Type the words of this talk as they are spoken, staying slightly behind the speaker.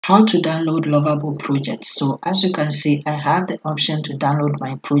How to download Lovable projects. So as you can see, I have the option to download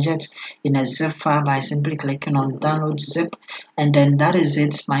my project in a zip file by simply clicking on download zip, and then that is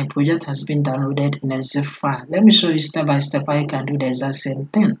it. My project has been downloaded in a zip file. Let me show you step by step how you can do the exact same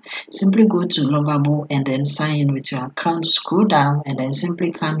thing. Simply go to Lovable and then sign in with your account. Scroll down and then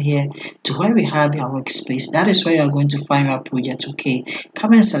simply come here to where we have your workspace. That is where you are going to find your project. Okay,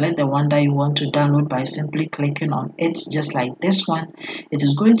 come and select the one that you want to download by simply clicking on it, just like this one. It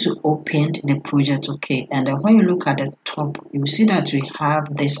is going to open the project. Okay, and then when you look at the top, you see that we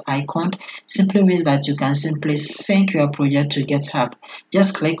have this icon. Simply means that you can simply sync your project to GitHub.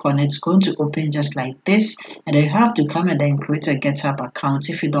 Just click on it. It's going to open just like this, and then you have to come and then create a GitHub account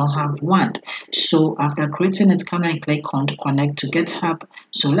if you don't have one. So after creating it, come and click on to connect to GitHub.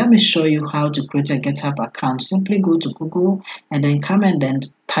 So let me show you how to create a GitHub account. Simply go to Google and then come and then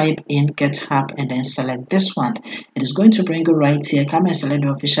type in GitHub and then select this one. It is going to bring you right here. Come and select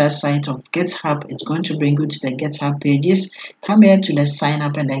the official site of GitHub. It's going to bring you to the GitHub pages. Come here to the sign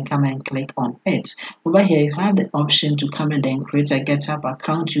up and then come and click on it. Over here you have the option to come and then create a GitHub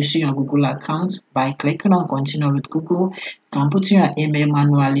account using your Google account by clicking on continue with Google. You can put in your email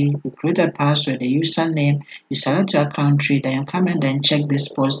manually, you create a password, a username, you select your country, then you come and then check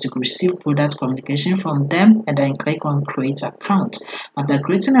this box to receive product communication from them, and then click on create account. After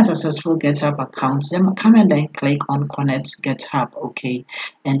creating a successful GitHub account, then come and then click on connect GitHub. Okay,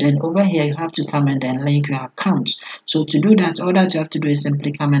 and then over here you have to come and then link your account. So to do that, all that you have to do is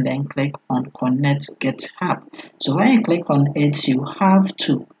simply come and then click on connect GitHub. So when you click on it, you have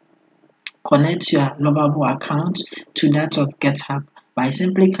to connect your Lovable account to that of GitHub by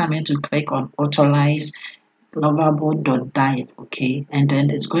simply coming to click on authorize lovable.dive. Okay, and then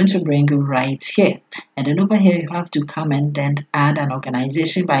it's going to bring you right here, and then over here you have to come and then add an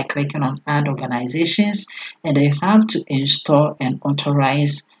organization by clicking on add organizations, and then you have to install and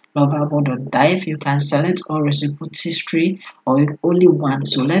authorize Lovable.dive. You can select all recipe history or only one.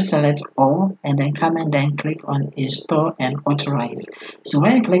 So let's select all and then come and then click on install and authorize. So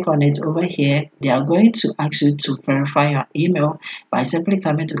when you click on it over here, they are going to ask you to verify your email by simply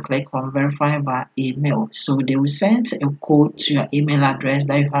coming to click on verify by email. So they will send a code to your email address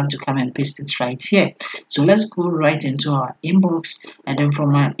that you have to come and paste it right here. So let's go right into our inbox, and then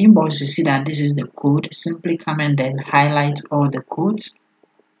from our inbox you see that this is the code. Simply come and then highlight all the codes.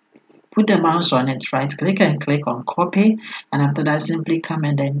 Put the mouse on it, right click and click on copy, and after that simply come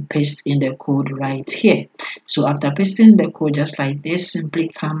and then paste in the code right here. So after pasting the code just like this, simply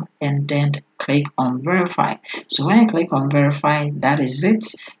come and then click on verify. So when I click on verify, that is it.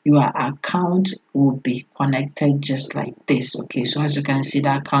 Your account will be connected just like this. Okay, so as you can see,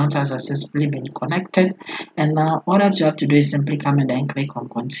 the account has successfully been connected, and now all that you have to do is simply come and then click on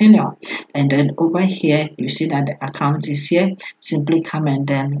continue, and then over here you see that the account is here. Simply come and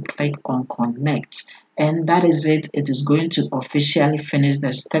then click on connect, and that is it. It is going to officially finish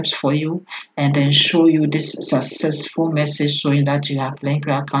the steps for you and then show you this successful message showing that you have linked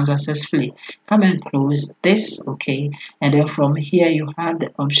your account successfully. Come and close this. Okay, and then from here you have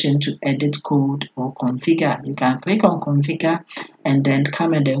the option to edit code or configure. You can click on configure and then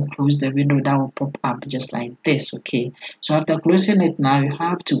come and then close the window that will pop up just like this. Okay, so after closing it, now you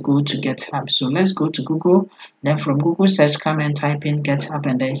have to go to GitHub. So let's go to Google, then from Google search come and type in GitHub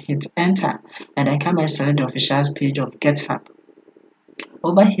and then hit enter, and then come and select the official page of GitHub.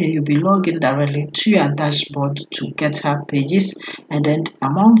 Over here you'll be logging directly to your dashboard to GitHub pages, and then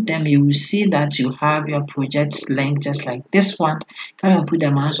among them you will see that you have your projects link just like this one. Come and put the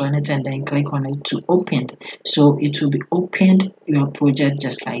mouse on it and then click on it to open. So it will be opened your project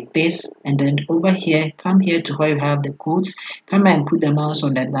just like this, and then over here come here to where you have the codes. Come and put the mouse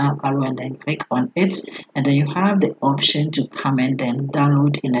on the down arrow and then click on it, and then you have the option to come and then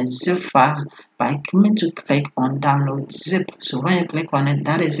download in a zip file by coming to click on download zip. So when you click on it,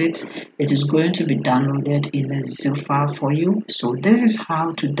 that is it. It is going to be downloaded in a zip file for you. So this is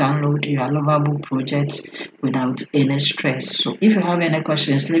how to download your Lovable projects without any stress. So if you have any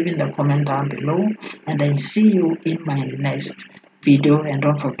questions, leave in the comment down below, and then see you in my next video, and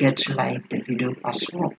don't forget to like the video as well.